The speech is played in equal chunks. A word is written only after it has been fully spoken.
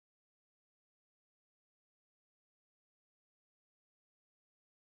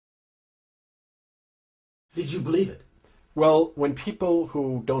Did you believe it? Well, when people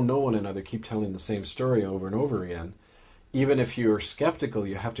who don't know one another keep telling the same story over and over again, even if you're skeptical,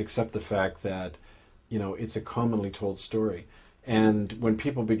 you have to accept the fact that, it's a commonly told story. And when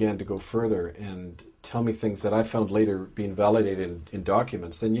people began to go further and tell me things that I found later being validated in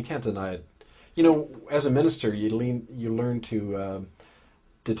documents, then you can't deny it. As a minister, you learn to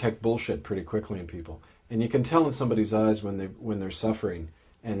detect bullshit pretty quickly in people, and you can tell in somebody's eyes when they're suffering,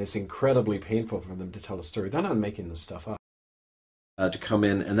 and it's incredibly painful for them to tell a story. They're not making this stuff up. To come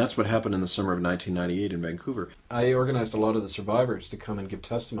in, and that's what happened in the summer of 1998 in Vancouver. I organized a lot of the survivors to come and give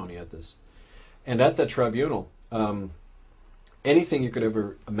testimony at this. And at that tribunal, anything you could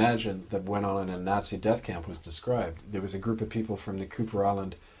ever imagine that went on in a Nazi death camp was described. There was a group of people from the Cooper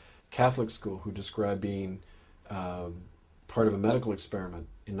Island Catholic school who described being part of a medical experiment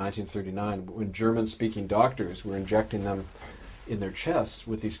in 1939 when German-speaking doctors were injecting them in their chests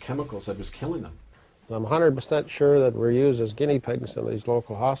with these chemicals that was killing them. I'm 100% sure that we're used as guinea pigs in these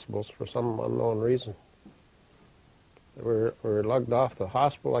local hospitals for some unknown reason. We're lugged off the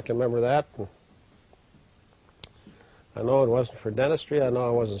hospital, I can remember that. And I know it wasn't for dentistry, I know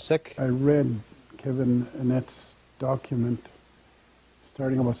I wasn't sick. I read Kevin Annette's document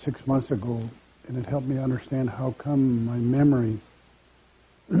starting about 6 months ago, and it helped me understand how come my memory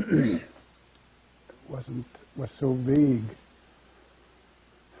was so vague.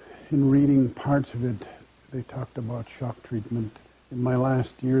 In reading parts of it, they talked about shock treatment. In my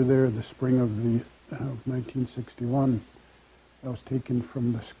last year there, the spring of 1961, I was taken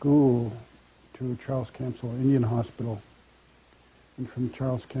from the school to Charles Camsell Indian Hospital, and from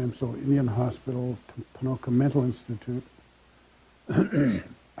Charles Camsell Indian Hospital to Ponoka Mental Institute.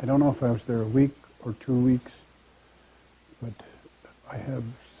 I don't know if I was there a week or 2 weeks, but I have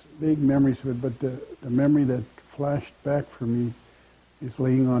vague memories of it, but the memory that flashed back for me is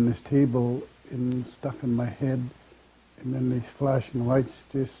laying on this table and stuff in my head, and then these flashing lights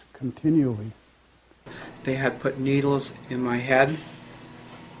just continually. They had put needles in my head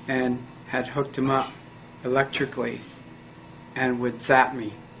and had hooked them up electrically and would zap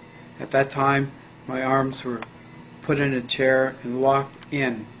me. At that time, my arms were put in a chair and locked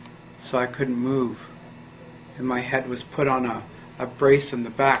in so I couldn't move. And my head was put on a brace in the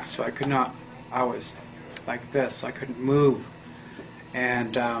back so I could not, I was like this, I couldn't move.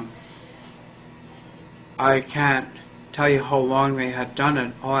 And I can't tell you how long they had done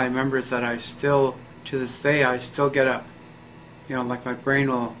it. All I remember is that I still, to this day, I still get like my brain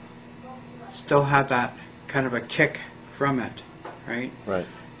will still have that kind of a kick from it, right? Right.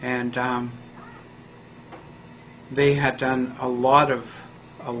 And they had done a lot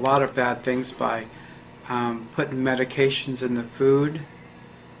of bad things by putting medications in the food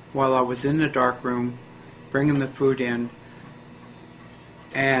while I was in the dark room, bringing the food in,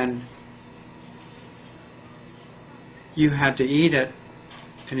 and you had to eat it,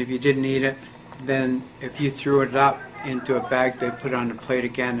 and if you didn't eat it, then if you threw it up into a bag, they put it on the plate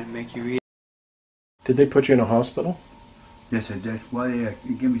again and make you eat it. Did they put you in a hospital? Yes, I did. Well, yeah,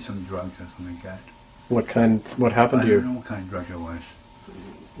 you give me some drugs or something like that. What happened to you? I don't know what kind of drug it was.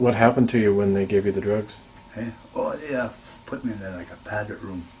 What happened to you when they gave you the drugs? Hey? Oh, yeah, put me in there like a padded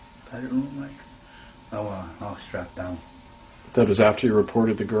room. Padded room, like? I was strapped down. That was after you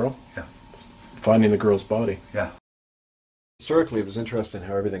reported the girl? Yeah. Finding the girl's body? Yeah. Historically, it was interesting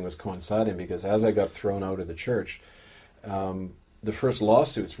how everything was coinciding, because as I got thrown out of the church, the first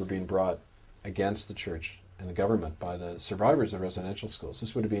lawsuits were being brought against the church and the government by the survivors of residential schools.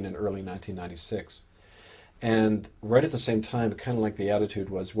 This would have been in early 1996. And right at the same time, kind of like the attitude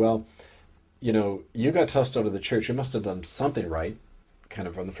was, well, you got tossed out of the church, you must have done something right, kind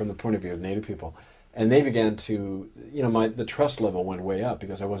of from the point of view of Native people. And they began to, the trust level went way up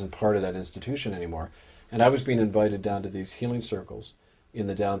because I wasn't part of that institution anymore. And I was being invited down to these healing circles in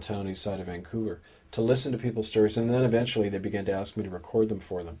the downtown east side of Vancouver to listen to people's stories. And then eventually they began to ask me to record them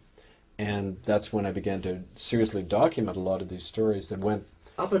for them. And that's when I began to seriously document a lot of these stories that went...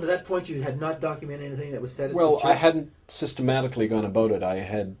 Up until that point, you had not documented anything that was said at the Well, church? I hadn't systematically gone about it. I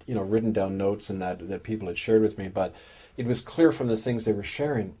had, written down notes and that people had shared with me, but it was clear from the things they were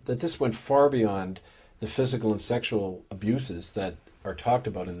sharing that this went far beyond the physical and sexual abuses that are talked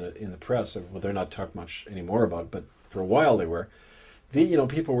about in the press. Well, they're not talked much anymore about, but for a while they were.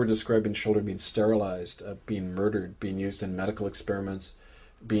 People were describing children being sterilized, being murdered, being used in medical experiments,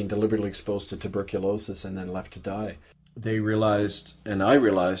 being deliberately exposed to tuberculosis and then left to die. They realized, and I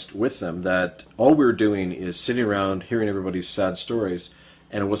realized with them, that all we were doing is sitting around hearing everybody's sad stories,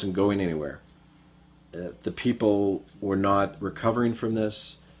 and it wasn't going anywhere. The people were not recovering from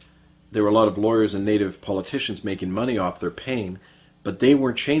this. There were a lot of lawyers and Native politicians making money off their pain, but they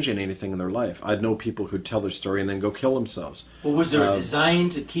weren't changing anything in their life. I'd know people who'd tell their story and then go kill themselves. Well, was there a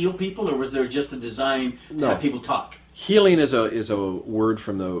design to heal people, or was there just a design to have people talk? Healing is a word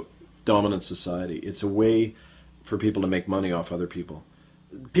from the dominant society. It's a way for people to make money off other people.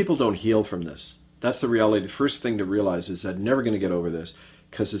 People don't heal from this. That's the reality. The first thing to realize is that I'm never going to get over this,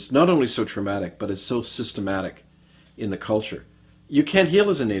 because it's not only so traumatic, but it's so systematic in the culture. You can't heal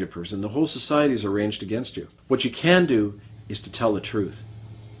as a Native person. The whole society is arranged against you. What you can do is to tell the truth.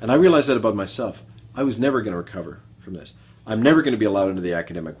 And I realized that about myself. I was never going to recover from this. I'm never going to be allowed into the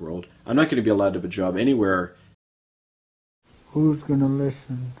academic world. I'm not going to be allowed to have a job anywhere. Who's going to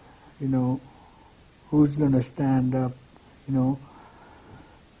listen? You know, who's going to stand up? You know,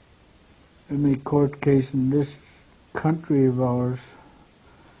 in a court case in this country of ours,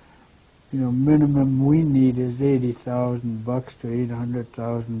 you know, minimum we need is $80,000 to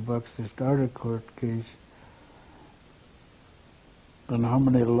 $800,000 to start a court case. And how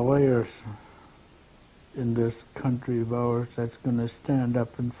many lawyers in this country of ours that's going to stand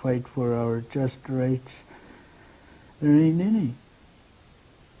up and fight for our just rights? There ain't any.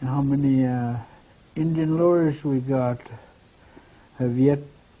 And how many Indian lawyers we got have yet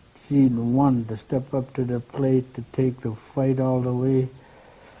seen one to step up to the plate to take the fight all the way?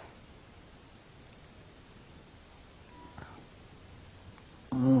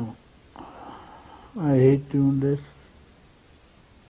 Oh, I hate doing this.